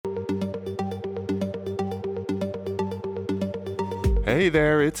Hey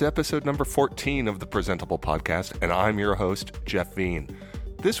there, it's episode number 14 of the Presentable Podcast, and I'm your host, Jeff Veen.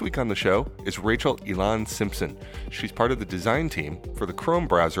 This week on the show is Rachel Elan Simpson. She's part of the design team for the Chrome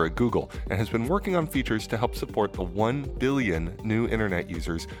browser at Google and has been working on features to help support the 1 billion new internet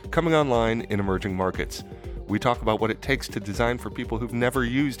users coming online in emerging markets. We talk about what it takes to design for people who've never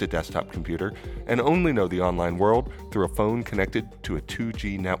used a desktop computer and only know the online world through a phone connected to a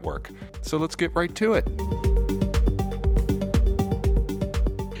 2G network. So let's get right to it.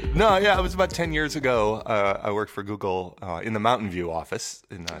 It was about 10 years ago. I worked for Google in the Mountain View office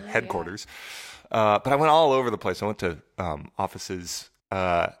in the headquarters. But I went all over the place. I went to offices.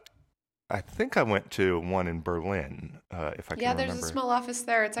 I think I went to one in Berlin, if I can remember. Yeah, there's a small office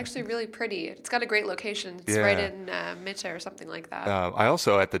there. It's actually really pretty. It's got a great location. It's right in Mitte or something like that. I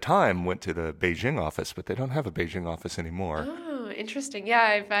also, at the time, went to the Beijing office, but they don't have a Beijing office anymore. Oh, interesting.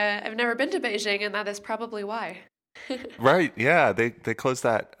 Yeah, I've never been to Beijing, and that is probably why. Right, yeah. They closed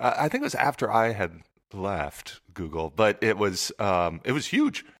that. I think it was after I had left Google, but it was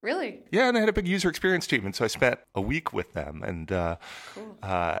huge. Really? Yeah, and they had a big user experience team, and so I spent a week with them and Cool.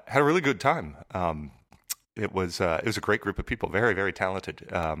 had a really good time. It was a great group of people, very, very talented.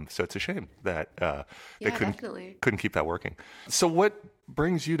 So it's a shame that they couldn't keep that working. So what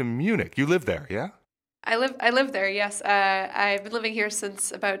brings you to Munich? You live there, yeah? I live there, yes. I've been living here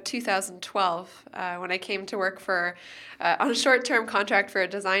since about 2012 when I came to work for on a short-term contract for a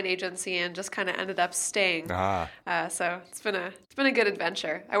design agency and just kind of ended up staying. So it's been a good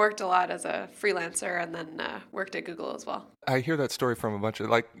adventure. I worked a lot as a freelancer and then worked at Google as well. I hear that story from a bunch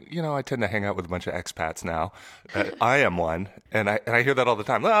of, I tend to hang out with a bunch of expats now. I am one, and I hear that all the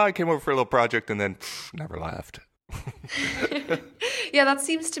time. Oh, I came over for a little project and then never left. Yeah, that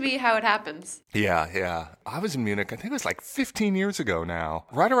seems to be how it happens. Yeah. I was in Munich, I think it was like 15 years ago now.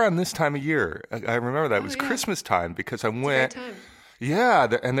 Right around this time of year. I remember that. It was Christmas time because I went. It's a great time.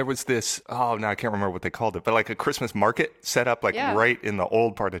 Yeah, and there was this, now I can't remember what they called it, but like a Christmas market set up right in the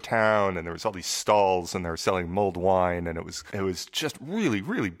old part of town, and there was all these stalls, and they were selling mulled wine, and it was just really,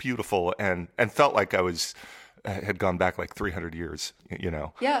 really beautiful, and felt like I had gone back like 300 years,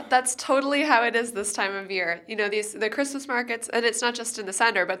 Yeah, that's totally how it is this time of year. The Christmas markets, and it's not just in the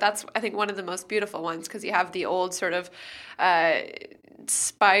center, but that's, I think, one of the most beautiful ones because you have the old sort of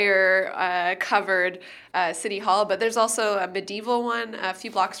spire covered city hall, but there's also a medieval one a few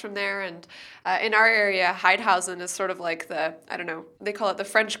blocks from there, and in our area, Heidhausen is sort of like they call it the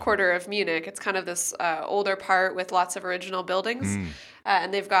French Quarter of Munich. It's kind of this older part with lots of original buildings,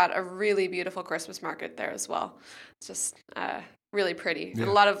 and they've got a really beautiful Christmas market there as well. It's just really pretty. Yeah.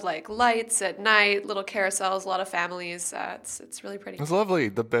 And a lot of lights at night, little carousels, a lot of families. It's really pretty. It's lovely.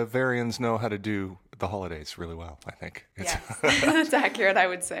 The Bavarians know how to do the holidays really well, I think. Yes, that's accurate, I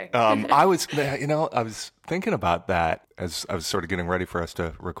would say. I was thinking about that as I was sort of getting ready for us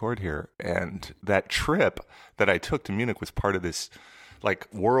to record here, and that trip that I took to Munich was part of this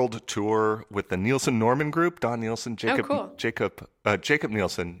world tour with the Nielsen Norman Group, Don Nielsen, Jacob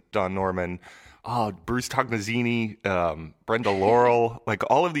Nielsen, Don Norman, Bruce Tognazzini, Brenda Laurel,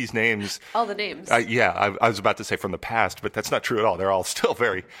 all of these names. All the names. I was about to say from the past, but that's not true at all. They're all still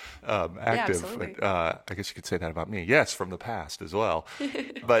very active. Yeah, absolutely. I guess you could say that about me. Yes, from the past as well.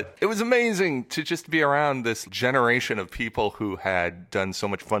 But it was amazing to just be around this generation of people who had done so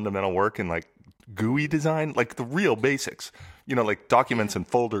much fundamental work in GUI design, the real basics. Documents and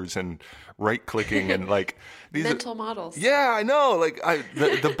folders and right-clicking and these mental models. Yeah, I know.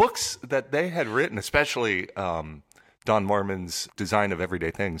 The books that they had written, especially Don Morman's Design of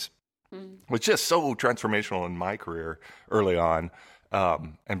Everyday Things, was just so transformational in my career early on.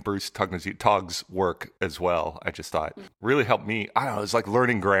 And Bruce Tog's work as well, I just thought really helped me. I don't know, it was like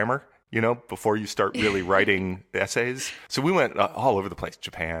learning grammar. Before you start really writing essays. So we went all over the place,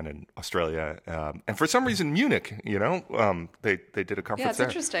 Japan and Australia. And for some reason, Munich, they did a conference there. Yeah, it's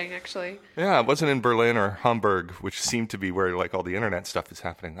interesting, actually. Yeah, it wasn't in Berlin or Hamburg, which seemed to be where all the internet stuff is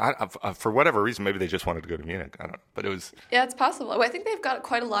happening. For whatever reason, maybe they just wanted to go to Munich. I don't know. But it was... Yeah, it's possible. Well, I think they've got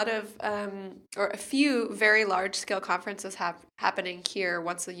quite a lot of, or a few very large-scale conferences happening here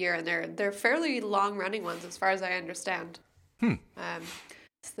once a year. And they're fairly long-running ones, as far as I understand.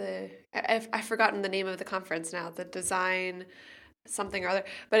 It's I've forgotten the name of the conference now, the design something or other,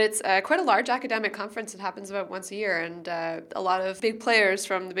 but it's quite a large academic conference. It happens about once a year, and a lot of big players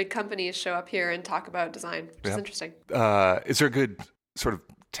from the big companies show up here and talk about design, which is interesting. Is there a good sort of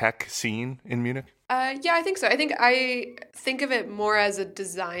tech scene in Munich? Yeah, I think so. I think of it more as a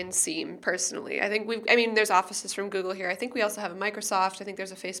design seam personally. There's offices from Google here. I think we also have a Microsoft. I think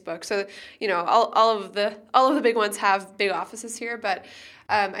there's a Facebook. So, all of the big ones have big offices here. But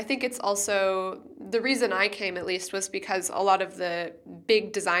I think it's also the reason I came, at least, was because a lot of the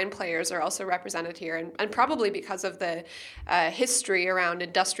big design players are also represented here, and probably because of the history around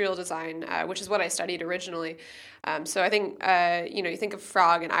industrial design, which is what I studied originally. So I think, you think of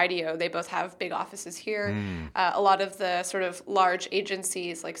Frog and IDEO, they both have big offices here. A lot of the sort of large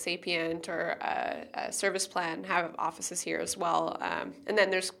agencies like Sapient or Service Plan have offices here as well. And then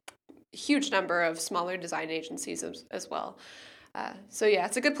there's a huge number of smaller design agencies as well. So yeah,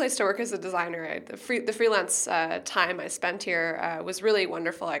 it's a good place to work as a designer. The freelance time I spent here was really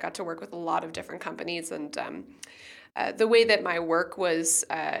wonderful. I got to work with a lot of different companies, and the way that my work was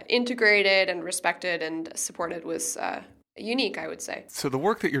integrated and respected and supported was unique, I would say. So the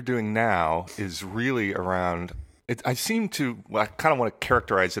work that you're doing now is really around. I kind of want to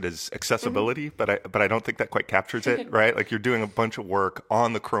characterize it as accessibility, but I don't think that quite captures it, right? Like you're doing a bunch of work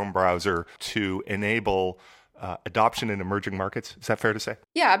on the Chrome browser to enable adoption in emerging markets. Is that fair to say?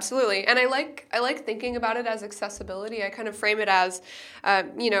 Yeah, absolutely. And I like thinking about it as accessibility. I kind of frame it as,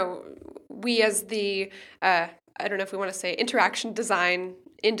 we as the I don't know if we want to say interaction design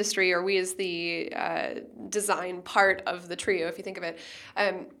industry, or we as the design part of the trio, if you think of it,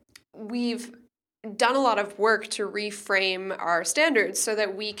 we've done a lot of work to reframe our standards so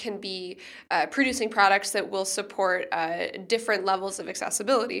that we can be producing products that will support different levels of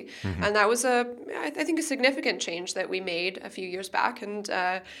accessibility. Mm-hmm. And that was I think a significant change that we made a few years back, and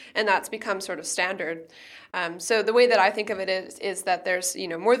that's become sort of standard. So the way that I think of it is that there's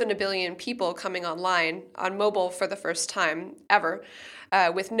more than 1 billion people coming online on mobile for the first time ever,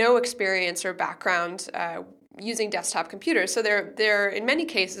 with no experience or background using desktop computers. So they're in many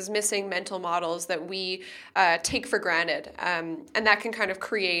cases missing mental models that we take for granted, and that can kind of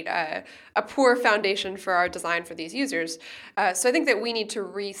create a poor foundation for our design for these users. So I think that we need to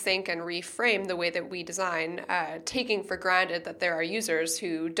rethink and reframe the way that we design, taking for granted that there are users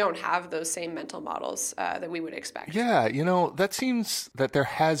who don't have those same mental models that we would expect. Yeah, that seems that there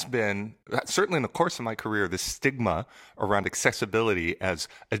has been, certainly in the course of my career, this stigma around accessibility as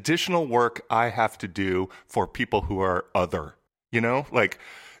additional work I have to do for people who are other. Like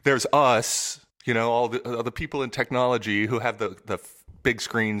there's us, all the people in technology who have the big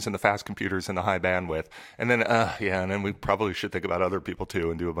screens and the fast computers and the high bandwidth. And then, and then we probably should think about other people too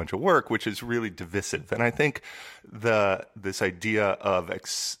and do a bunch of work, which is really divisive. And I think this idea of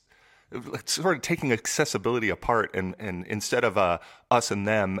sort of taking accessibility apart and instead of us and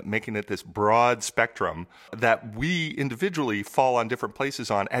them, making it this broad spectrum that we individually fall on different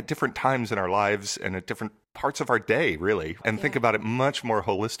places on at different times in our lives and at different parts of our day, really, and think about it much more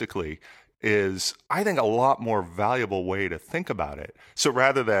holistically is, I think, a lot more valuable way to think about it. So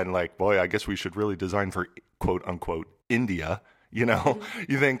rather than like, boy, I guess we should really design for quote unquote India, you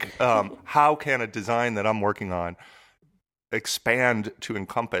think, how can a design that I'm working on expand to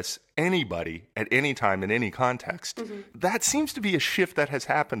encompass anybody at any time in any context? Mm-hmm. That seems to be a shift that has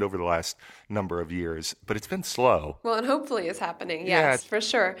happened over the last number of years, but it's been slow. Well, and hopefully it's happening. Yes, for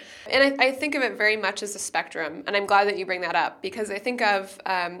sure. And I think of it very much as a spectrum, and I'm glad that you bring that up, because I think of,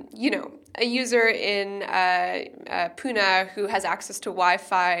 a user in Pune who has access to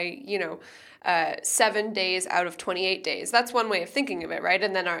Wi-Fi, 7 days out of 28 days. That's one way of thinking of it, right?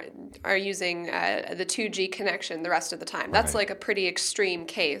 And then are using the 2G connection the rest of the time. That's like a pretty extreme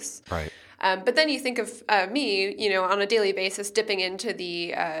case. Right. But then you think of me, on a daily basis dipping into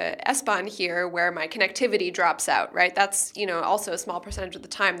the S-Bahn here where my connectivity drops out, right? That's, also a small percentage of the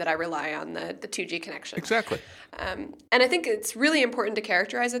time that I rely on the 2G connection. Exactly. And I think it's really important to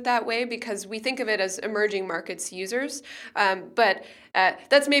characterize it that way because we think of it as emerging markets users, but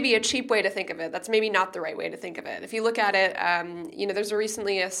that's maybe a cheap way to think of it. That's maybe not the right way to think of it. If you look at it, there's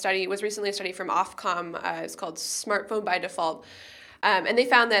recently a study from Ofcom. It's called Smartphone by Default. And they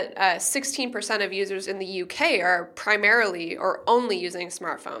found that 16% of users in the UK are primarily or only using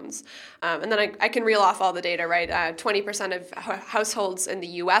smartphones. And then I can reel off all the data, right? 20% of households in the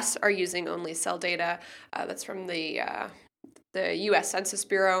US are using only cell data. That's from the US Census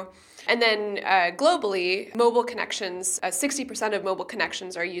Bureau. And then globally, mobile connections, 60% of mobile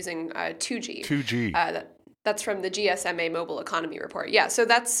connections are using 2G. 2G. That's from the GSMA Mobile Economy Report. Yeah, so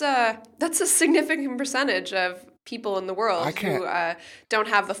that's a significant percentage of people in the world who don't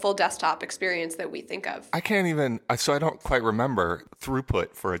have the full desktop experience that we think of. I can't even, so I don't quite remember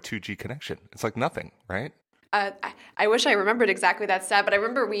throughput for a 2G connection. It's like nothing, right? I wish I remembered exactly that stat, but I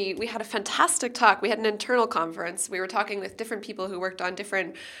remember we had a fantastic talk. We had an internal conference. We were talking with different people who worked on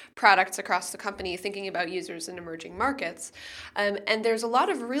different products across the company, thinking about users in emerging markets. And there's a lot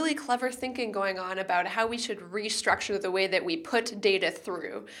of really clever thinking going on about how we should restructure the way that we put data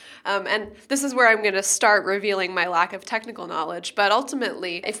through. And this is where I'm going to start revealing my lack of technical knowledge. But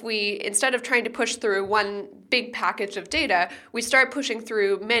ultimately, if we, instead of trying to push through one big package of data, we start pushing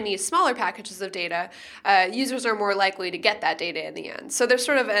through many smaller packages of data, users are more likely to get that data in the end. So there's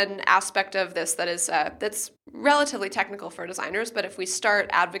sort of an aspect of this that is that's relatively technical for designers, but if we start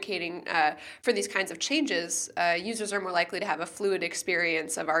advocating for these kinds of changes, users are more likely to have a fluid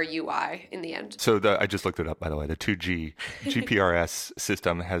experience of our UI in the end. So I just looked it up, by the way. The 2G GPRS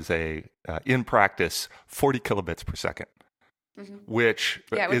system has in practice, 40 kilobits per second. Mm-hmm. Which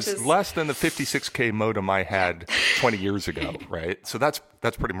is less than the 56K modem I had 20 years ago, right? So that's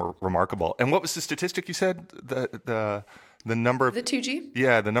pretty remarkable. And what was the statistic you said? The number of... The 2G?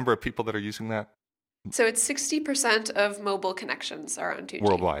 Yeah, the number of people that are using that? So it's 60% of mobile connections are on 2G.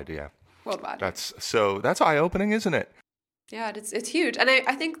 Worldwide, yeah. Worldwide. That's eye-opening, isn't it? Yeah, it's huge. And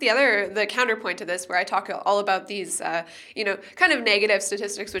I think the counterpoint to this, where I talk all about these, kind of negative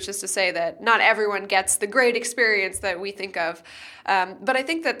statistics, which is to say that not everyone gets the great experience that we think of. But I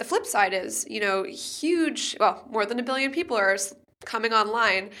think that the flip side is, huge, more than 1 billion people are coming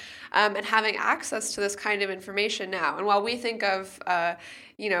online and having access to this kind of information now. And while we think of,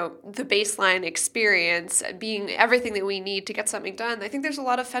 the baseline experience being everything that we need to get something done, I think there's a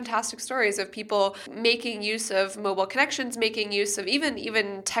lot of fantastic stories of people making use of mobile connections, making use of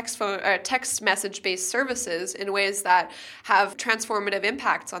even text message-based services in ways that have transformative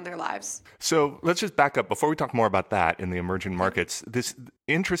impacts on their lives. So let's just back up before we talk more about that in the emerging markets. This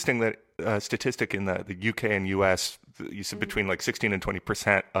interesting that statistic in the UK and US, you said between like 16 and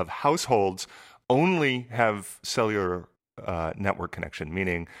 20% of households only have cellular network connection,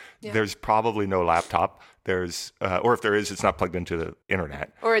 meaning there's probably no laptop. There's, or if there is, it's not plugged into the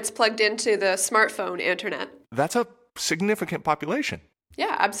internet. Or it's plugged into the smartphone internet. That's a significant population.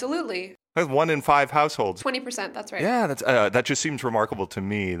 Yeah, absolutely. That's 1 in 5 households. 20%, that's right. Yeah, that just seems remarkable to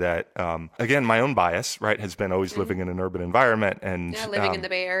me that, again, my own bias, right, has been always living in an urban environment. And living in the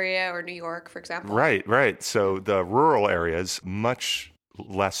Bay Area or New York, for example. Right. So the rural areas, much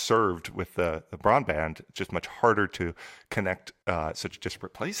less served with the broadband, just much harder to connect such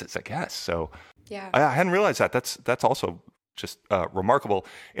disparate places, I guess. So yeah, I hadn't realized that. That's also just remarkable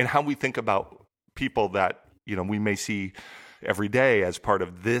in how we think about people that, we may see every day as part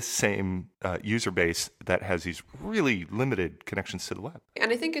of this same user base that has these really limited connections to the web.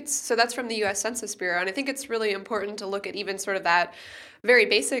 And I think that's from the U.S. Census Bureau. And I think it's really important to look at even sort of that very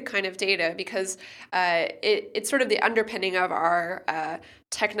basic kind of data because it's sort of the underpinning of our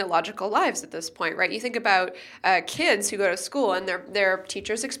technological lives at this point, right? You think about kids who go to school and their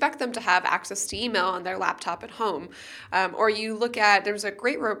teachers expect them to have access to email on their laptop at home. Or you look at, there was a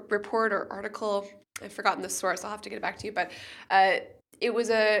great report or article, I've forgotten the source, I'll have to get it back to you, but it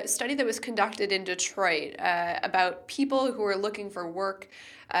was a study that was conducted in Detroit about people who are looking for work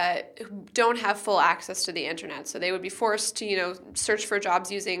who don't have full access to the internet. So they would be forced to, search for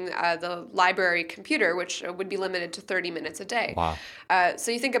jobs using the library computer, which would be limited to 30 minutes a day. Wow. So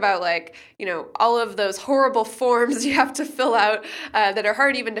you think about all of those horrible forms you have to fill out that are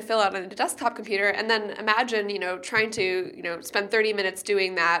hard even to fill out on a desktop computer. And then imagine, trying to, spend 30 minutes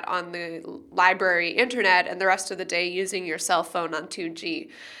doing that on the library internet and the rest of the day using your cell phone on 2G.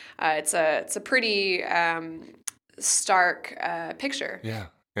 It's a pretty stark picture. Yeah.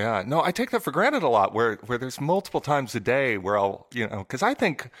 No, I take that for granted a lot where there's multiple times a day where I'll, because I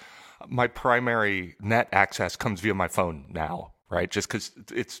think my primary net access comes via my phone now, right? Just because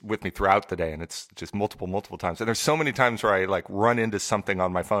it's with me throughout the day and it's just multiple times. And there's so many times where I run into something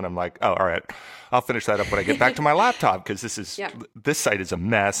on my phone. I'm like, oh, all right, I'll finish that up when I get back to my laptop because this site is a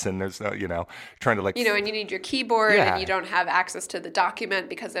mess and there's no, trying to and you need your keyboard and you don't have access to the document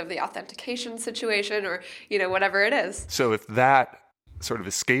because of the authentication situation or, whatever it is. So if that sort of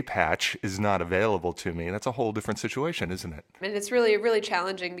escape hatch is not available to me, that's a whole different situation, isn't it? And it's really, really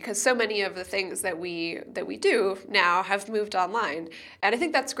challenging because so many of the things that we do now have moved online. And I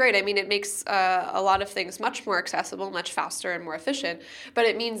think that's great. I mean, it makes a lot of things much more accessible, much faster and more efficient. But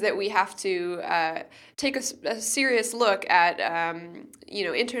it means that we have to take a serious look at,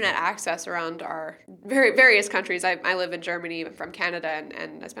 internet access around our various countries. I live in Germany, I'm from Canada,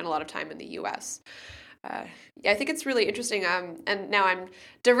 and I spend a lot of time in the U.S. I think it's really interesting. And now I'm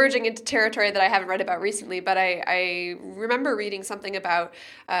diverging into territory that I haven't read about recently, but I remember reading something about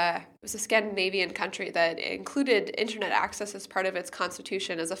it was a Scandinavian country that included internet access as part of its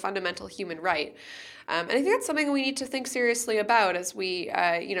constitution as a fundamental human right. And I think that's something we need to think seriously about as we,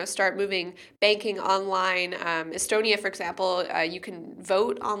 start moving banking online. Estonia, for example, you can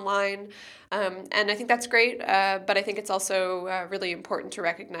vote online, and I think that's great. But I think it's also really important to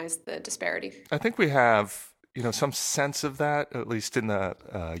recognize the disparity. I think we have some sense of that, at least in the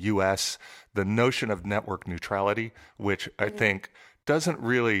U.S., the notion of network neutrality, which I think doesn't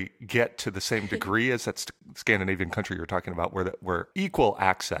really get to the same degree as that Scandinavian country you're talking about, where equal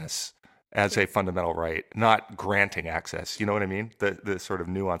access as a fundamental right, not granting access. You know what I mean? The sort of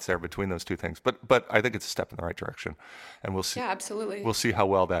nuance there between those two things. But I think it's a step in the right direction, and we'll see. Yeah, absolutely. We'll see how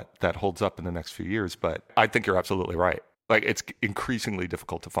well that holds up in the next few years. But I think you're absolutely right. Like, it's increasingly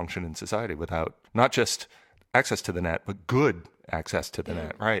difficult to function in society without not just access to the net, but good access to the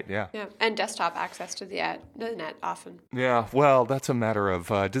net, right? Yeah. Yeah, and desktop access to the net often. Yeah, well, that's a matter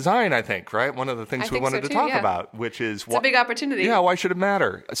of design, I think, right? One of the things we wanted to talk about, which is it's a big opportunity. Yeah, why should it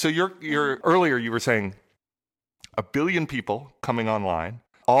matter? So earlier you were saying 1 billion people coming online,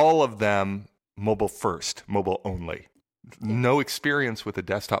 all of them mobile first, mobile only. No experience with a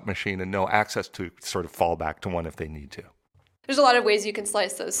desktop machine and no access to sort of fall back to one if they need to. There's a lot of ways you can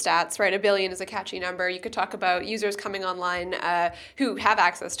slice those stats, right? 1 billion is a catchy number. You could talk about users coming online who have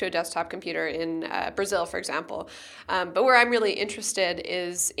access to a desktop computer in Brazil, for example. But where I'm really interested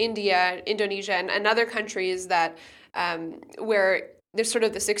is India, Indonesia, and other countries that where there's sort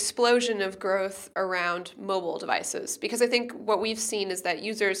of this explosion of growth around mobile devices. Because I think what we've seen is that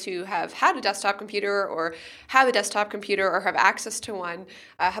users who have had a desktop computer or have a desktop computer or have access to one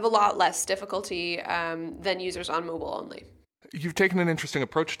have a lot less difficulty than users on mobile only. You've taken an interesting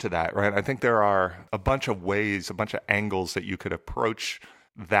approach to that, right? I think there are a bunch of ways, a bunch of angles that you could approach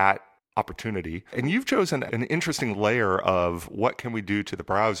that opportunity. And you've chosen an interesting layer of what can we do to the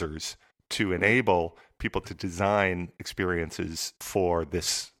browsers to enable people to design experiences for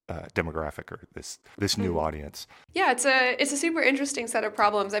this demographic or this new audience. Yeah, it's a super interesting set of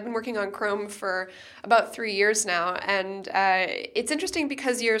problems. I've been working on Chrome for about 3 years now, and it's interesting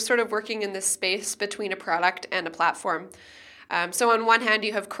because you're sort of working in this space between a product and a platform. So on one hand,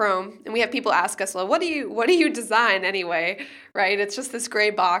 you have Chrome, and we have people ask us, well, what do you design anyway, right? It's just this gray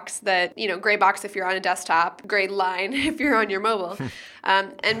box that, gray box if you're on a desktop, gray line if you're on your mobile.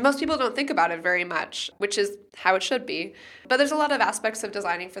 And most people don't think about it very much, which is how it should be. But there's a lot of aspects of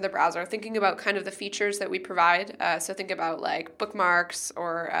designing for the browser, thinking about kind of the features that we provide. So think about like bookmarks,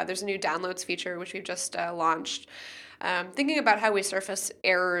 or there's a new downloads feature, which we've just launched. Thinking about how we surface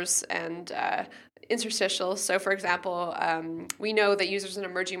errors and interstitials. So, for example, we know that users in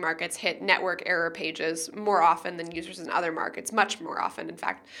emerging markets hit network error pages more often than users in other markets, much more often, in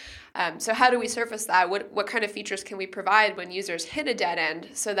fact. So how do we surface that? What kind of features can we provide when users hit a dead end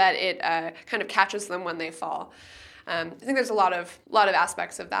so that it kind of catches them when they fall? I think there's a lot of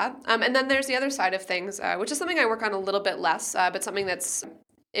aspects of that. And then there's the other side of things, which is something I work on a little bit less, but something that's,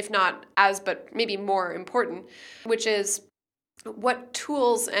 if not as, but maybe more important, which is what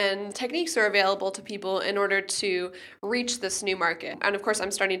tools and techniques are available to people in order to reach this new market. And of course,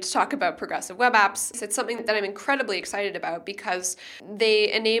 I'm starting to talk about progressive web apps. It's something that I'm incredibly excited about because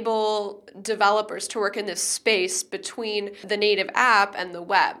they enable developers to work in this space between the native app and the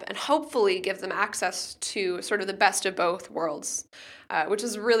web, and hopefully give them access to sort of the best of both worlds. Which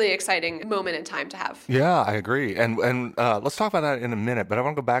is a really exciting moment in time to have. Yeah, I agree. And let's talk about that in a minute. But I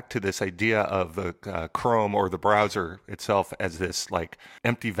want to go back to this idea of the Chrome or the browser itself as this like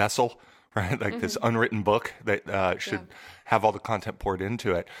empty vessel, right? Like this unwritten book that should have all the content poured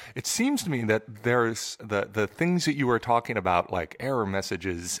into it. It seems to me that there's the things that you were talking about, like error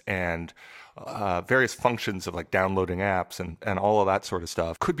messages and various functions of like downloading apps and all of that sort of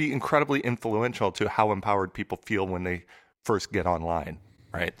stuff could be incredibly influential to how empowered people feel when they first get online,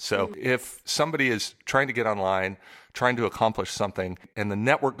 right? So if somebody is trying to get online, trying to accomplish something, and the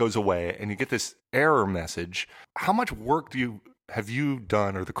network goes away and you get this error message, how much work have you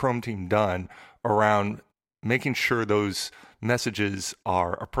done or the Chrome team done around making sure those messages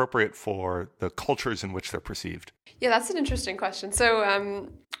are appropriate for the cultures in which they're perceived? Yeah, that's an interesting question. So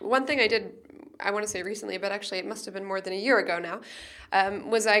one thing I did, I want to say recently, but actually it must have been more than a year ago now,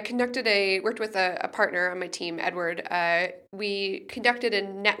 was I worked with a partner on my team, Edward. We conducted a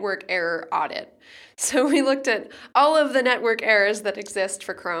network error audit. So we looked at all of the network errors that exist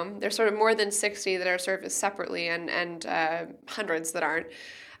for Chrome. There's sort of more than 60 that are surfaced separately and hundreds that aren't.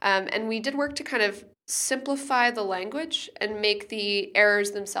 And we did work to kind of simplify the language and make the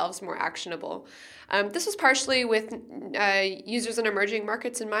errors themselves more actionable. This was partially with users in emerging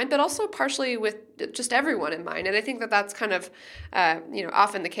markets in mind, but also partially with just everyone in mind. And I think that that's kind of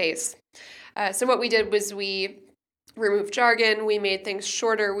often the case. So what we did was we removed jargon, we made things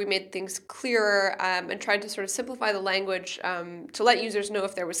shorter, we made things clearer, and tried to sort of simplify the language to let users know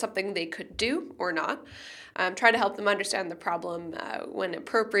if there was something they could do or not. Try to help them understand the problem when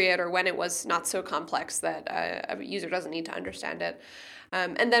appropriate or when it was not so complex that a user doesn't need to understand it.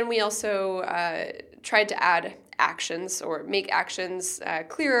 And then we also tried to add actions or make actions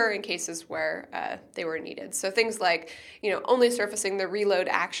clearer in cases where they were needed. So things like, only surfacing the reload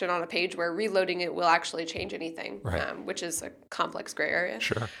action on a page where reloading it will actually change anything, right. Which is a complex gray area.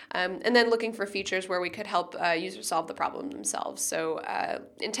 Sure. And then looking for features where we could help users solve the problem themselves. So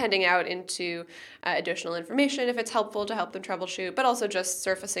intending out into additional information if it's helpful to help them troubleshoot, but also just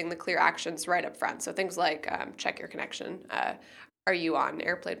surfacing the clear actions right up front. So things like check your connection. Are you on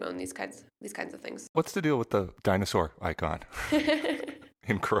airplane mode? These kinds of things. What's the deal with the dinosaur icon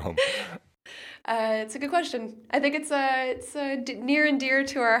in Chrome? It's a good question. I think it's near and dear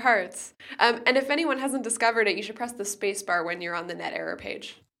to our hearts. And if anyone hasn't discovered it, you should press the space bar when you're on the net error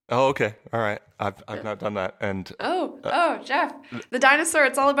page. Oh, okay. All right. I've not done that. And Jeff, the dinosaur.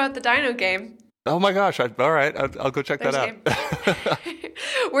 It's all about the dino game. Oh my gosh! All right, I'll go check that out.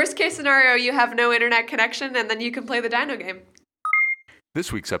 Worst case scenario, you have no internet connection, and then you can play the dino game.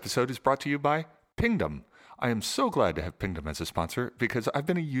 This week's episode is brought to you by Pingdom. I am so glad to have Pingdom as a sponsor because I've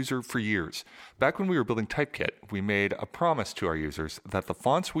been a user for years. Back when we were building Typekit, we made a promise to our users that the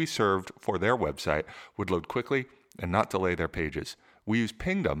fonts we served for their website would load quickly and not delay their pages. We used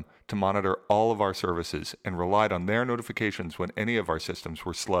Pingdom to monitor all of our services and relied on their notifications when any of our systems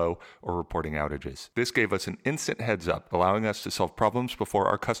were slow or reporting outages. This gave us an instant heads up, allowing us to solve problems before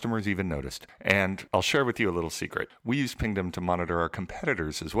our customers even noticed. And I'll share with you a little secret. We used Pingdom to monitor our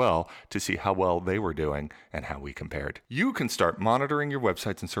competitors as well to see how well they were doing and how we compared. You can start monitoring your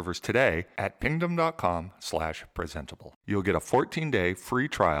websites and servers today at pingdom.com/presentable. You'll get a 14-day free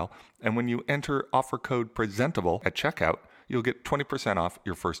trial, and when you enter offer code presentable at checkout, you'll get 20% off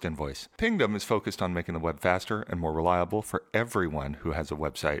your first invoice. Pingdom is focused on making the web faster and more reliable for everyone who has a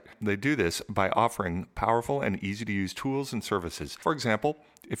website. They do this by offering powerful and easy-to-use tools and services. For example,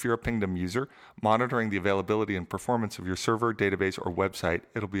 if you're a Pingdom user, monitoring the availability and performance of your server, database, or website,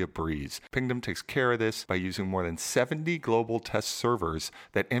 it'll be a breeze. Pingdom takes care of this by using more than 70 global test servers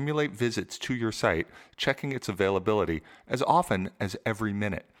that emulate visits to your site, checking its availability as often as every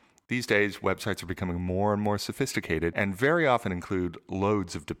minute. These days, websites are becoming more and more sophisticated and very often include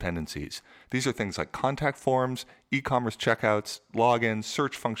loads of dependencies. These are things like contact forms, e-commerce checkouts, logins,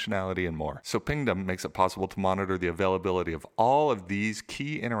 search functionality, and more. So Pingdom makes it possible to monitor the availability of all of these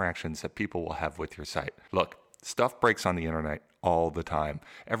key interactions that people will have with your site. Look, stuff breaks on the internet all the time.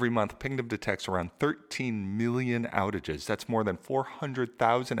 Every month, Pingdom detects around 13 million outages. That's more than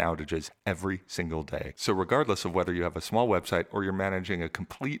 400,000 outages every single day. So regardless of whether you have a small website or you're managing a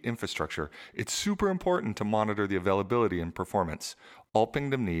complete infrastructure, it's super important to monitor the availability and performance. All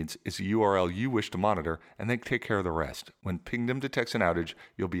Pingdom needs is a URL you wish to monitor, and they take care of the rest. When Pingdom detects an outage,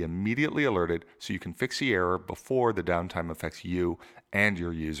 you'll be immediately alerted so you can fix the error before the downtime affects you and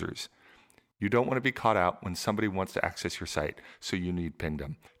your users. You don't want to be caught out when somebody wants to access your site, so you need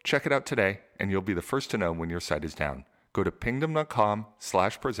Pingdom. Check it out today, and you'll be the first to know when your site is down. Go to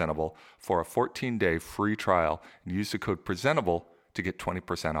pingdom.com/presentable for a 14-day free trial and use the code presentable to get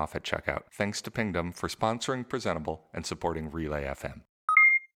 20% off at checkout. Thanks to Pingdom for sponsoring Presentable and supporting Relay FM.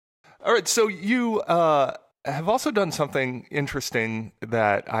 All right, so you have also done something interesting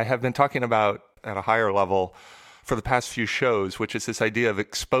that I have been talking about at a higher level for the past few shows, which is this idea of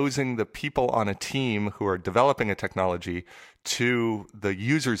exposing the people on a team who are developing a technology to the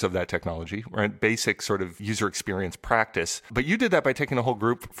users of that technology, right? Basic sort of user experience practice. But you did that by taking a whole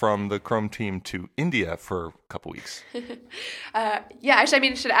group from the Chrome team to India for a couple weeks. Actually,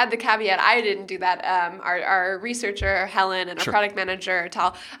 I should add the caveat. I didn't do that. Our researcher, Helen, and our product manager,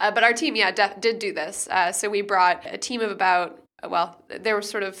 Tal. But our team, did do this. So we brought a team of there were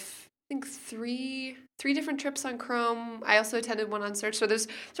sort of, I think, three different trips on Chrome. I also attended one on Search. So there's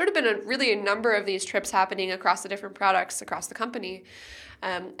sort of been a number of these trips happening across the different products across the company.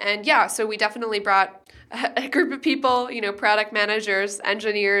 So we definitely brought a group of people, product managers,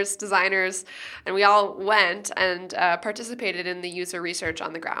 engineers, designers, and we all went and participated in the user research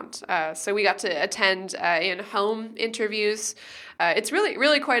on the ground. So we got to attend in-home interviews. It's really,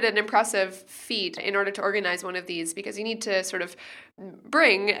 really quite an impressive feat in order to organize one of these, because you need to sort of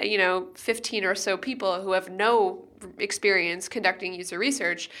bring, 15 or so people who have no experience conducting user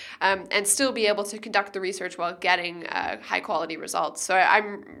research, and still be able to conduct the research while getting high quality results. So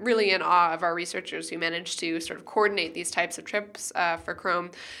I'm really in awe of our researchers who manage to sort of coordinate these types of trips for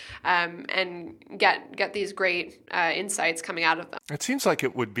Chrome, and get these great insights coming out of them. It seems like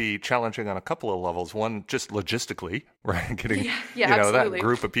it would be challenging on a couple of levels. One, just logistically, right? Getting absolutely. that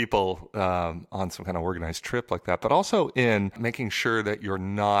group of people on some kind of organized trip like that, but also in making sure that you're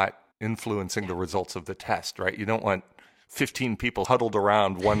not influencing the results of the test, right? You don't want 15 people huddled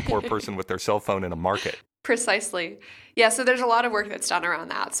around one poor person with their cell phone in a market. Precisely. Yeah, so there's a lot of work that's done around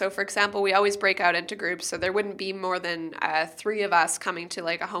that. So for example, we always break out into groups, so there wouldn't be more than 3 of us coming to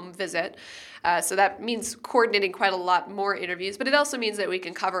like a home visit. So that means coordinating quite a lot more interviews, but it also means that we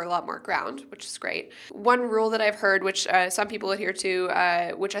can cover a lot more ground, which is great. One rule that I've heard, which some people adhere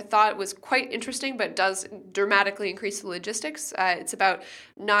to, which I thought was quite interesting, but does dramatically increase the logistics, it's about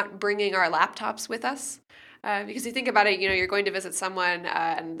not bringing our laptops with us. Because you think about it, you're going to visit someone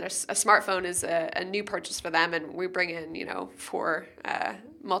and there's a smartphone is a new purchase for them, and we bring in, 4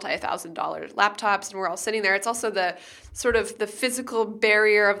 multi-$1,000 laptops, and we're all sitting there. It's also the sort of the physical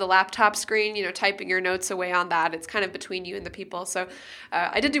barrier of the laptop screen, typing your notes away on that. It's kind of between you and the people. So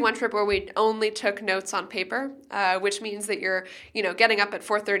I did do one trip where we only took notes on paper, which means that you're, getting up at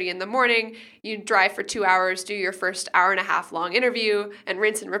 4:30 in the morning, you drive for 2 hours, do your first hour and a half long interview, and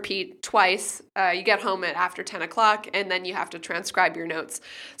rinse and repeat twice. You get home at after 10 o'clock, and then you have to transcribe your notes.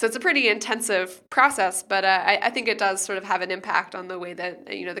 So it's a pretty intensive process, but I think it does sort of have an impact on the way that,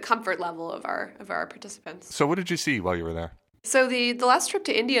 the comfort level of our participants. So what did you see while you were there? So the last trip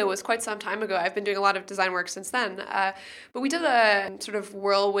to India was quite some time ago. I've been doing a lot of design work since then. But we did a sort of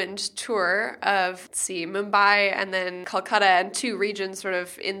whirlwind tour of, Mumbai and then Calcutta and 2 regions sort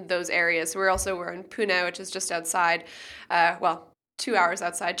of in those areas. So we're in Pune, which is just outside, 2 hours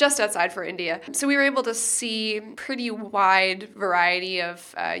outside, just outside for India. So we were able to see pretty wide variety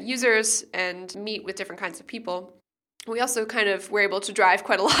of users and meet with different kinds of people. We also kind of were able to drive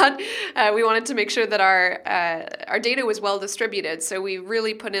quite a lot. We wanted to make sure that our data was well distributed. So we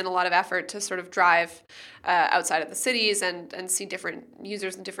really put in a lot of effort to sort of drive outside of the cities and see different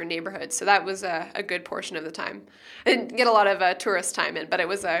users in different neighborhoods. So that was a good portion of the time. I didn't get a lot of tourist time in, but it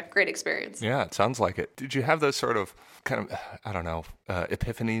was a great experience. Yeah, it sounds like it. Did you have those sort of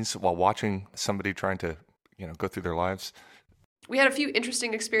epiphanies while watching somebody trying to, go through their lives? We had a few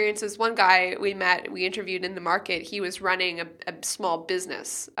interesting experiences. One guy we interviewed in the market, he was running a small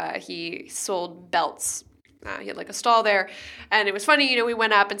business. He sold belts. He had like a stall there. And it was funny, we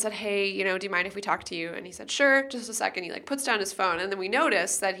went up and said, hey, do you mind if we talk to you? And he said, sure, just a second. He puts down his phone. And then we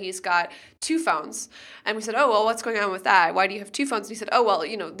noticed that he's got 2 phones. And we said, oh, well, what's going on with that? Why do you have 2 phones? And he said, oh, well,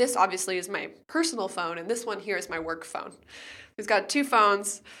 this obviously is my personal phone. And this one here is my work phone. He's got 2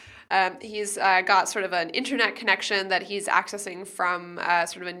 phones. He's got sort of an internet connection that he's accessing from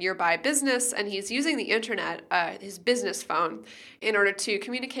sort of a nearby business, and he's using the internet, his business phone, in order to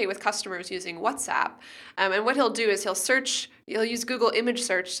communicate with customers using WhatsApp. And what he'll do is he'll use Google image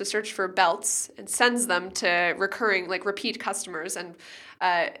search to search for belts and sends them to repeat customers and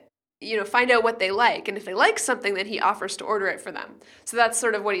find out what they like. And if they like something, then he offers to order it for them. So that's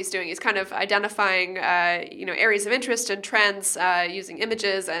sort of what he's doing. He's kind of identifying, areas of interest and trends using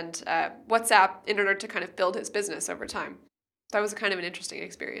images and WhatsApp in order to kind of build his business over time. That was kind of an interesting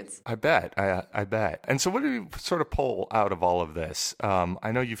experience. I bet. I bet. And so what do you sort of pull out of all of this?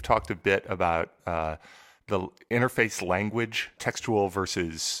 I know you've talked a bit about the interface language, textual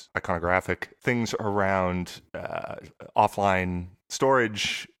versus iconographic, things around offline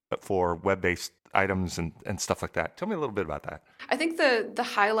storage for web-based items and stuff like that. Tell me a little bit about that. I think the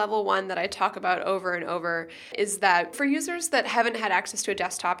high-level one that I talk about over and over is that for users that haven't had access to a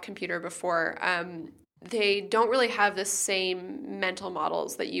desktop computer before, they don't really have the same mental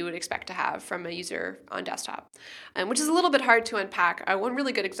models that you would expect to have from a user on desktop, which is a little bit hard to unpack. One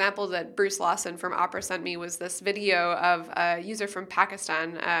really good example that Bruce Lawson from Opera sent me was this video of a user from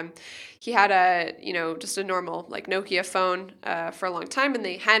Pakistan. He had just a normal Nokia phone for a long time, and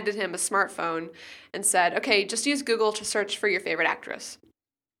they handed him a smartphone and said, okay, just use Google to search for your favorite actress.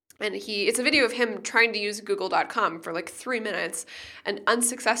 And it's a video of him trying to use google.com for 3 minutes and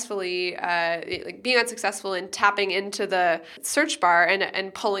unsuccessfully, being unsuccessful in tapping into the search bar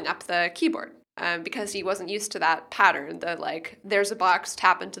and pulling up the keyboard. Because he wasn't used to that pattern, there's a box,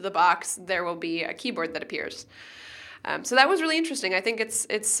 tap into the box, there will be a keyboard that appears. So that was really interesting. I think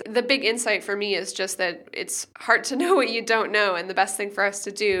it's the big insight for me is just that it's hard to know what you don't know, and the best thing for us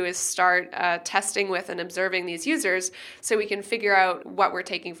to do is start testing with and observing these users so we can figure out what we're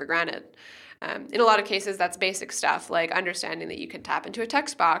taking for granted. In a lot of cases, that's basic stuff like understanding that you can tap into a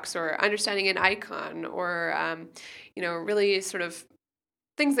text box or understanding an icon or, really sort of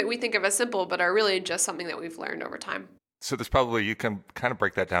things that we think of as simple, but are really just something that we've learned over time. So there's probably, you can kind of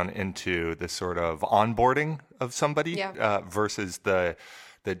break that down into the sort of onboarding of somebody versus the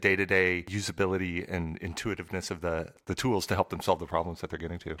day-to-day usability and intuitiveness of the tools to help them solve the problems that they're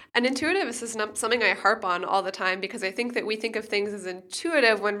getting to. And intuitive is something I harp on all the time because I think that we think of things as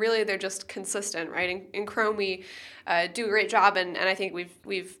intuitive when really they're just consistent, right? In Chrome, we do a great job, and I think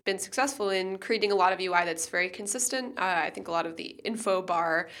we've been successful in creating a lot of UI that's very consistent. I think a lot of the info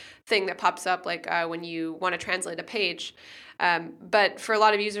bar thing that pops up, like when you want to translate a page. But for a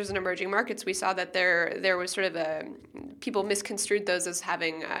lot of users in emerging markets, we saw that there was sort of people misconstrued those as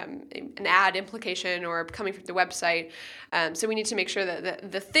having an ad implication or coming from the website. So we need to make sure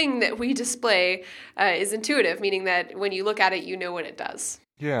that the thing that we display is intuitive, meaning that when you look at it, you know what it does.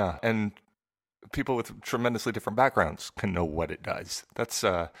 Yeah, and people with tremendously different backgrounds can know what it does. That's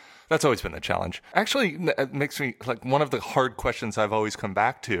always been the challenge. Actually, it makes me, like, one of the hard questions I've always come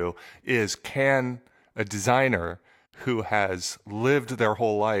back to is, can a designer who has lived their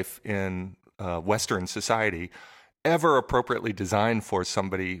whole life in Western society ever appropriately design for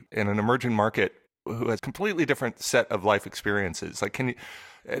somebody in an emerging market who has a completely different set of life experiences? Like,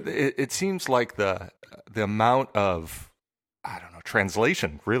 it seems like the amount of, I don't know,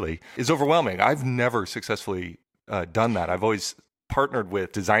 translation really is overwhelming. I've never successfully done that. I've always partnered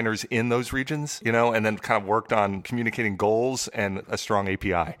with designers in those regions, and then kind of worked on communicating goals and a strong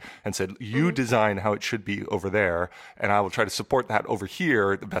API and said, you design how it should be over there, and I will try to support that over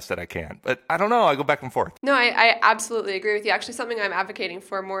here the best that I can. But I don't know, I go back and forth. No, I absolutely agree with you. Actually, something I'm advocating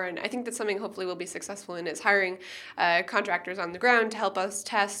for more, and I think that's something hopefully we'll be successful in, is hiring contractors on the ground to help us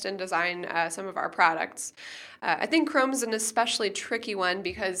test and design some of our products. I think Chrome is an especially tricky one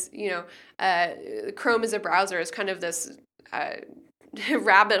because, Chrome as a browser is kind of this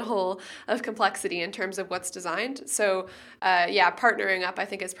rabbit hole of complexity in terms of what's designed. So partnering up I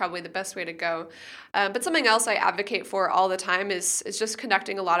think is probably the best way to go. But something else I advocate for all the time is just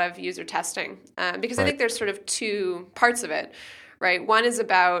conducting a lot of user testing because I think there's sort of two parts of it, right? One is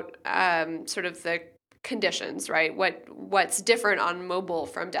about sort of the conditions, right? What's different on mobile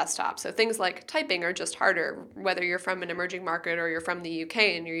from desktop. So things like typing are just harder, whether you're from an emerging market or you're from the UK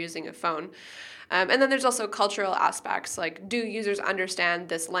and you're using a phone. And then there's also cultural aspects, like, do users understand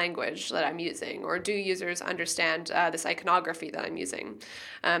this language that I'm using, or do users understand this iconography that I'm using?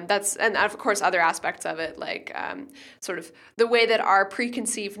 And of course other aspects of it, like sort of the way that our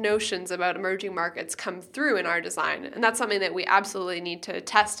preconceived notions about emerging markets come through in our design. And that's something that we absolutely need to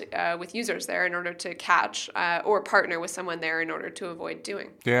test with users there in order to catch or partner with someone there in order to avoid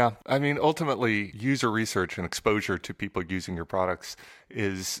doing. Yeah, I mean, ultimately, user research and exposure to people using your products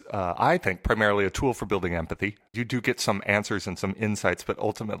is, I think, primarily a tool for building empathy. You do get some answers and some insights, but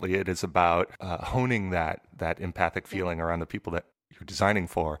ultimately it is about honing that empathic feeling around the people that you're designing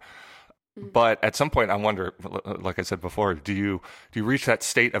for. But at some point, I wonder, like I said before, do you reach that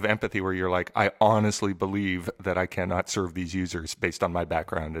state of empathy where you're like, I honestly believe that I cannot serve these users based on my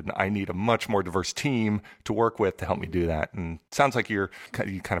background, and I need a much more diverse team to work with to help me do that? And it sounds like you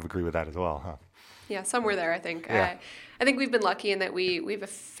kind of agree with that as well, huh? Yeah, somewhere there, I think. Yeah. I think we've been lucky in that we have a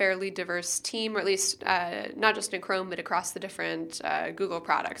fairly diverse team, or at least not just in Chrome, but across the different Google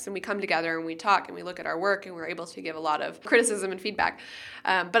products. And we come together and we talk and we look at our work, and we're able to give a lot of criticism and feedback.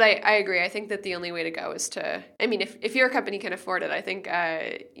 But I agree. I think that the only way to go is to, I mean, if your company can afford it, I think,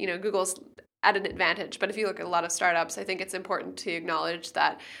 Google's at an advantage. But if you look at a lot of startups, I think it's important to acknowledge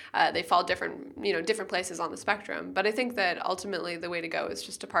that they fall different places on the spectrum. But I think that ultimately the way to go is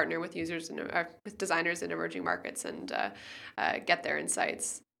just to partner with users and with designers in emerging markets and get their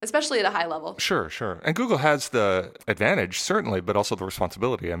insights, especially at a high level. Sure. And Google has the advantage, certainly, but also the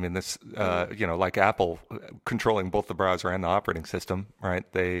responsibility. I mean, this, like Apple, controlling both the browser and the operating system, right?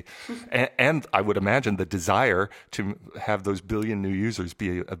 And I would imagine the desire to have those billion new users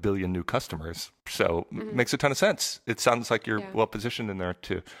be a billion new customers. So it makes a ton of sense. It sounds like you're well positioned in there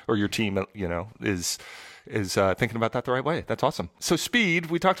or your team, is thinking about that the right way. That's awesome. So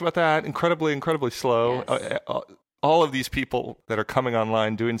speed, we talked about that, incredibly slow. Yes. All of these people that are coming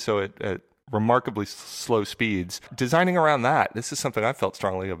online doing so at remarkably slow speeds, designing around that. This is something I felt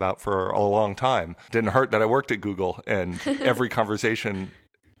strongly about for a long time. Didn't hurt that I worked at Google, and every conversation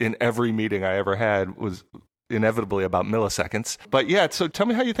in every meeting I ever had was inevitably about milliseconds. But yeah, so tell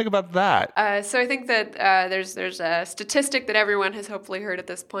me how you think about that. So I think that there's a statistic that everyone has hopefully heard at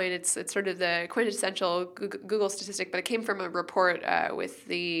this point. It's sort of the quintessential Google statistic, but it came from a report with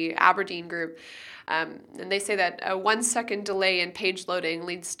the Aberdeen group. And they say that a 1 second delay in page loading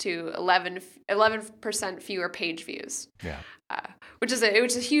leads to 11% fewer page views. Yeah. Which is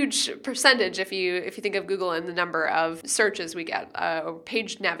a huge percentage if you think of Google and the number of searches we get, or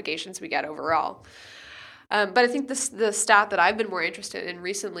page navigations we get overall. But I think the stat that I've been more interested in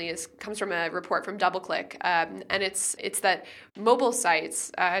recently comes from a report from DoubleClick, and it's that mobile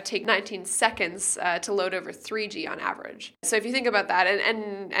sites take 19 seconds to load over 3G on average. So if you think about that,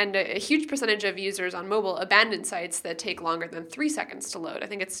 and a huge percentage of users on mobile abandon sites that take longer than 3 seconds to load. I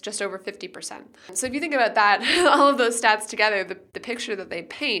think it's just over 50%. So if you think about that, all of those stats together, the picture that they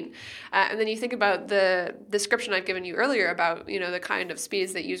paint, and then you think about the description I've given you earlier about the kind of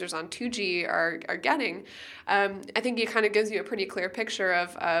speeds that users on 2G are getting. I think it kind of gives you a pretty clear picture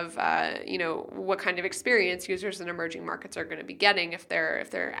of what kind of experience users in emerging markets are going to be getting if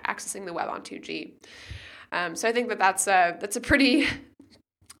they're accessing the web on 2G. So I think that's a pretty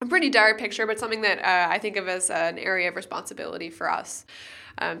dire picture, but something that I think of as an area of responsibility for us.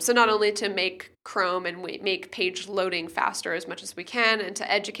 So not only to make Chrome and make page loading faster as much as we can, and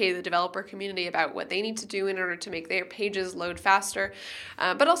to educate the developer community about what they need to do in order to make their pages load faster,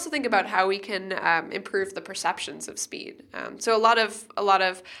 but also think about how we can improve the perceptions of speed. So a lot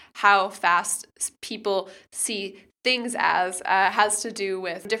of how fast people see things has to do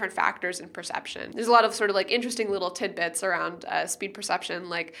with different factors in perception. There's a lot of sort of like interesting little tidbits around speed perception,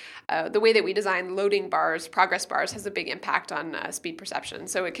 like the way that we design loading bars, progress bars, has a big impact on speed perception.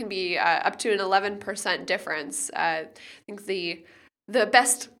 So it can be up to an 11% difference. I think the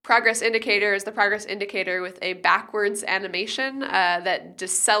best progress indicator is the progress indicator with a backwards animation that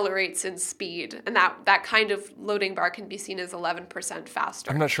decelerates in speed. And that kind of loading bar can be seen as 11% faster.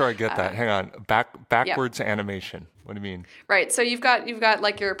 I'm not sure I get that. Hang on. Backwards animation. What do you mean? Right. So you've got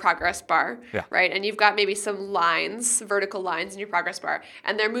like your progress bar, yeah. Right? And you've got maybe some lines, vertical lines in your progress bar,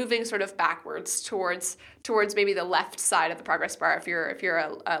 and they're moving sort of backwards towards maybe the left side of the progress bar if you're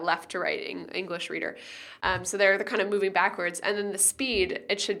a left to right English reader. So they're kind of moving backwards, and then the speed,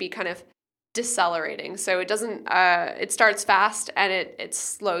 it should be kind of decelerating. So it doesn't it starts fast and it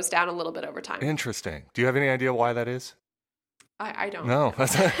slows down a little bit over time. Interesting. Do you have any idea why that is? I don't. No,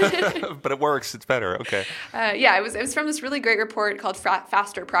 but it works. It's better. Okay. Yeah, it was from this really great report called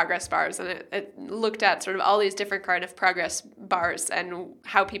Faster Progress Bars, and it looked at sort of all these different kind of progress bars and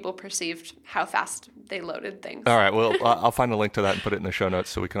how people perceived how fast they loaded things. All right. Well, I'll find a link to that and put it in the show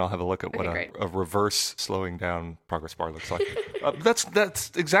notes so we can all have a look at what a reverse slowing down progress bar looks like.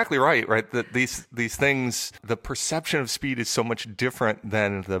 That's exactly right. Right. That these things, the perception of speed is so much different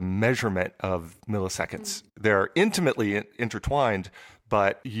than the measurement of milliseconds. They're intimately intertwined,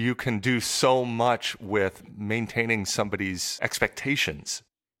 but you can do so much with maintaining somebody's expectations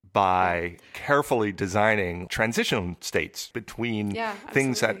by carefully designing transition states between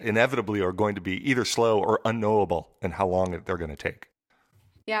things that inevitably are going to be either slow or unknowable and how long they're going to take.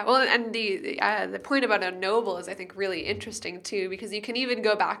 Yeah, well, and the point about unknowable is, I think, really interesting too, because you can even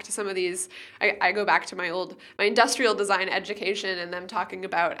go back to some of these. I go back to my industrial design education and them talking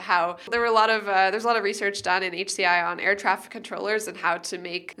about how there's a lot of research done in HCI on air traffic controllers and how to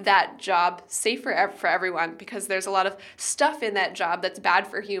make that job safer for everyone, because there's a lot of stuff in that job that's bad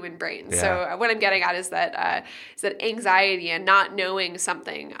for human brains. Yeah. So what I'm getting at is that anxiety and not knowing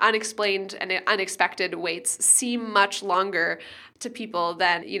something, unexplained and unexpected waits seem much longer to people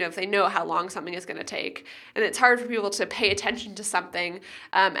than, if they know how long something is going to take. And it's hard for people to pay attention to something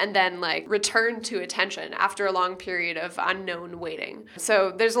and then return to attention after a long period of unknown waiting.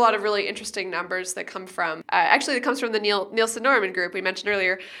 So there's a lot of really interesting numbers that come from, it comes from the Nielsen Norman group we mentioned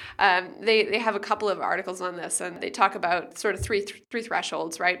earlier. They have a couple of articles on this, and they talk about sort of three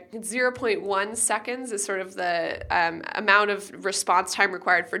thresholds, right? 0.1 seconds is sort of the amount of response time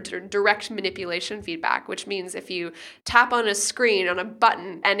required for direct manipulation feedback, which means if you tap on a screen on a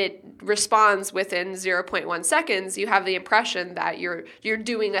button and it responds within 0.1 seconds, you have the impression that you're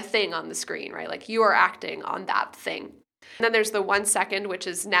doing a thing on the screen, right? Like you are acting on that thing. And then there's the 1 second, which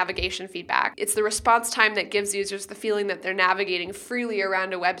is navigation feedback. It's the response time that gives users the feeling that they're navigating freely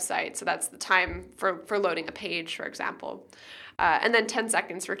around a website. So that's the time for loading a page, for example. And then 10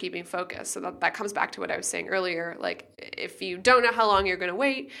 seconds for keeping focus. So that comes back to what I was saying earlier. Like if you don't know how long you're going to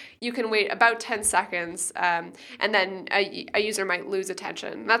wait, you can wait about 10 seconds and then a user might lose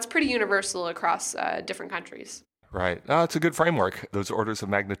attention. That's pretty universal across different countries. Right. It's a good framework, those orders of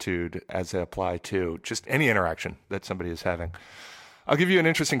magnitude as they apply to just any interaction that somebody is having. I'll give you an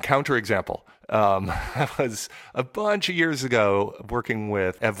interesting counterexample. I was a bunch of years ago working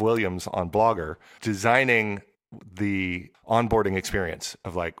with Ev Williams on Blogger, designing the onboarding experience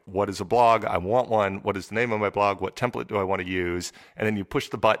of like, what is a blog? I want one. What is the name of my blog? What template do I want to use? And then you push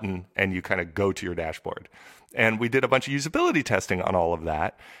the button and you kind of go to your dashboard. And we did a bunch of usability testing on all of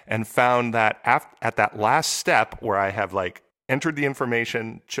that and found that at that last step where I have like entered the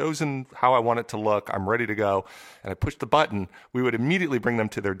information, chosen how I want it to look, I'm ready to go, and I push the button, we would immediately bring them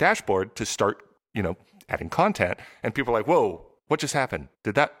to their dashboard to start, adding content. And people are like, whoa, what just happened?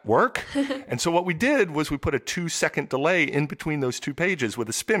 Did that work? And so what we did was we put a 2-second delay in between those two pages with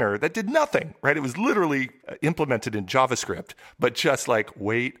a spinner that did nothing, right? It was literally implemented in JavaScript, but just like,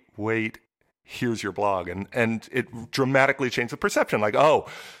 wait, here's your blog. And it dramatically changed the perception. Like, oh,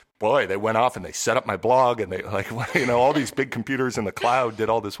 boy, they went off and they set up my blog and they all these big computers in the cloud did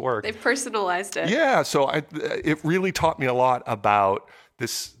all this work. They've personalized it. Yeah. So it really taught me a lot about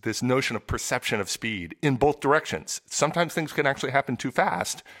this notion of perception of speed in both directions. Sometimes things can actually happen too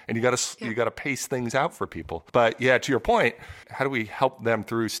fast and you got to pace things out for people. But yeah, to your point, how do we help them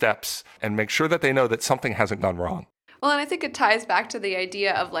through steps and make sure that they know that something hasn't gone wrong? Well, and I think it ties back to the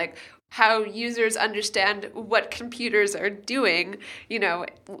idea of like how users understand what computers are doing,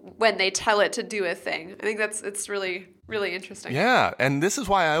 when they tell it to do a thing. I think it's really, really interesting. Yeah, and this is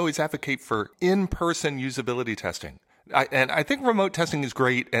why I always advocate for in-person usability testing. And I think remote testing is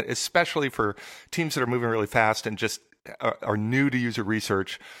great, especially for teams that are moving really fast and just are new to user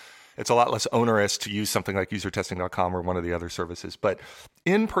research. It's a lot less onerous to use something like usertesting.com or one of the other services. But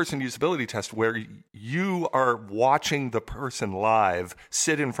in-person usability test where you are watching the person live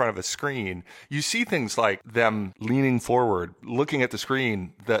sit in front of a screen, you see things like them leaning forward, looking at the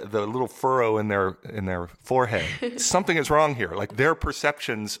screen, the little furrow in their forehead. Something is wrong here. Like their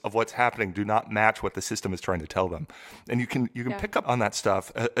perceptions of what's happening do not match what the system is trying to tell them. And you can pick up on that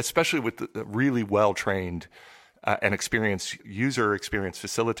stuff, especially with the really well-trained and user experience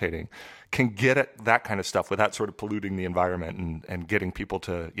facilitating, can get at that kind of stuff without sort of polluting the environment and getting people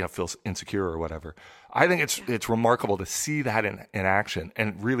to feel insecure or whatever. I think it's remarkable to see that in action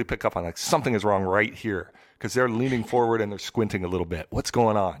and really pick up on like something is wrong right here because they're leaning forward and they're squinting a little bit. What's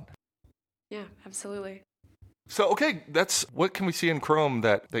going on? Yeah, absolutely. So, okay, what can we see in Chrome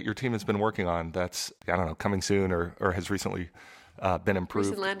that your team has been working on that's, I don't know, coming soon or has recently been improved?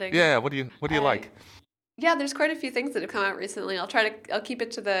 Recent landing. Yeah, what do you like? Yeah, there's quite a few things that have come out recently. I'll keep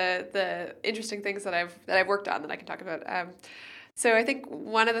it to the interesting things that I've worked on that I can talk about. So I think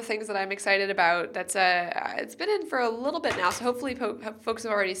one of the things that I'm excited about that's it's been in for a little bit now, so hopefully folks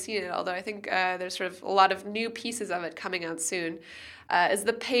have already seen it. Although I think there's sort of a lot of new pieces of it coming out soon. Is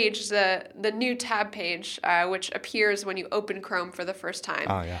the page, the new tab page, which appears when you open Chrome for the first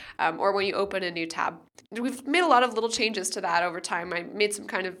time, or when you open a new tab. We've made a lot of little changes to that over time. I made some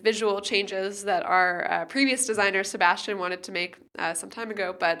kind of visual changes that our previous designer, Sebastian, wanted to make some time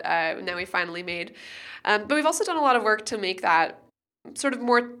ago, but now we finally made. But we've also done a lot of work to make that sort of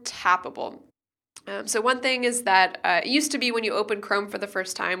more tappable. So one thing is that it used to be when you open Chrome for the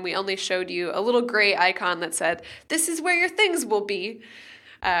first time, we only showed you a little gray icon that said, "This is where your things will be,"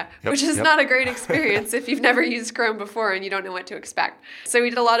 which is not a great experience if you've never used Chrome before and you don't know what to expect. So we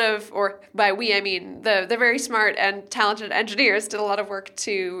did a lot of, or by we, I mean the very smart and talented engineers did a lot of work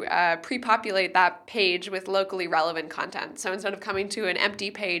to pre-populate that page with locally relevant content. So instead of coming to an empty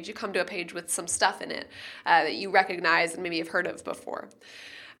page, you come to a page with some stuff in it that you recognize and maybe have heard of before.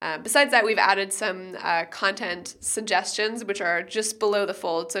 Besides that, we've added some content suggestions, which are just below the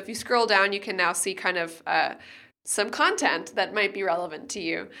fold. So if you scroll down, you can now see kind of some content that might be relevant to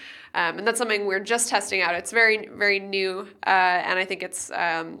you. And that's something we're just testing out. It's very, very new, and I think it's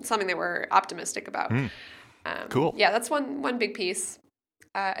something that we're optimistic about. Cool. Yeah, that's one big piece.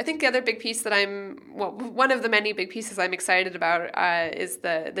 I think the other big piece that one of the many big pieces I'm excited about is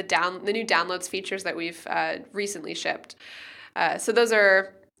the new downloads features that we've recently shipped. So those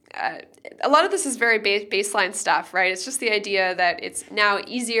are a lot of this is very baseline stuff, right? It's just the idea that it's now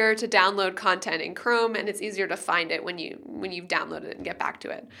easier to download content in Chrome and it's easier to find it when you've downloaded it and get back to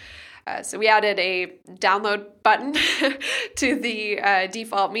it. So we added a download button to the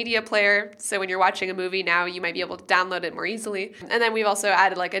default media player. So when you're watching a movie now, you might be able to download it more easily. And then we've also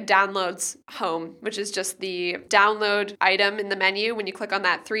added like a downloads home, which is just the download item in the menu. When you click on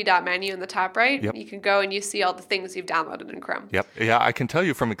that 3-dot menu in the top right, you can go and you see all the things you've downloaded in Chrome. Yep. Yeah, I can tell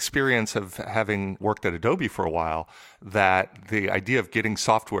you from experience of having worked at Adobe for a while that the idea of getting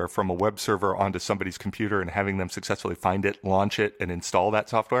software from a web server onto somebody's computer and having them successfully find it, launch it, and install that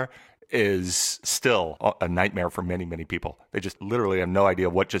software is still a nightmare for many, many people. They just literally have no idea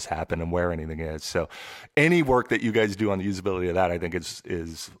what just happened and where anything is. So any work that you guys do on the usability of that, I think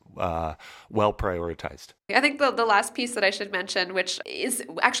is well prioritized. I think the last piece that I should mention, which is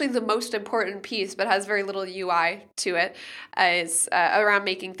actually the most important piece but has very little UI to it, is around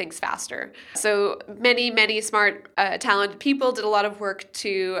making things faster. So many smart, talented people did a lot of work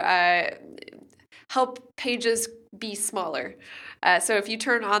to help pages be smaller. So if you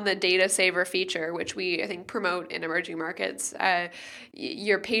turn on the data saver feature, which we, I think, promote in emerging markets,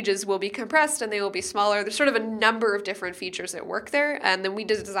 your pages will be compressed and they will be smaller. There's sort of a number of different features that work there. And then we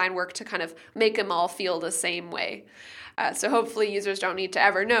did design work to kind of make them all feel the same way. So hopefully users don't need to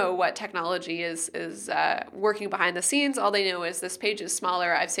ever know what technology is working behind the scenes. All they know is this page is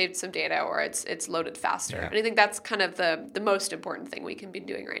smaller, I've saved some data, or it's loaded faster. Yeah. And I think that's kind of the most important thing we can be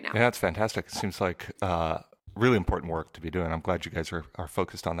doing right now. Yeah, that's fantastic. It seems like really important work to be doing. I'm glad you guys are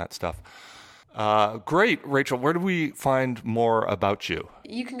focused on that stuff. Great. Rachel, where do we find more about you?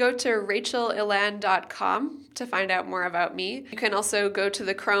 You can go to rachelilan.com to find out more about me. You can also go to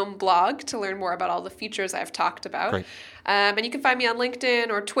the Chrome blog to learn more about all the features I've talked about. Great. And you can find me on LinkedIn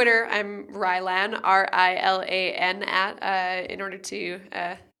or Twitter. I'm Rilan, RILAN, in order to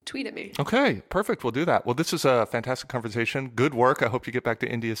tweet at me. Okay, perfect. We'll do that. Well, this is a fantastic conversation. Good work. I hope you get back to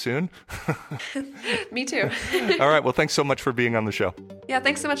India soon. Me too. All right. Well, thanks so much for being on the show. Yeah,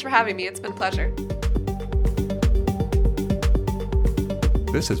 thanks so much for having me. It's been a pleasure.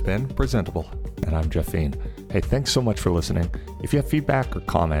 This has been Presentable, and I'm Jeff Veen. Hey, thanks so much for listening. If you have feedback or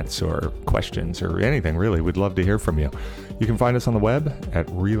comments or questions or anything, really, we'd love to hear from you. You can find us on the web at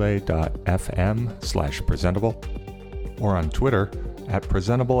relay.fm/presentable or on Twitter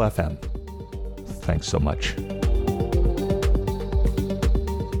 @PresentableFM. Thanks so much.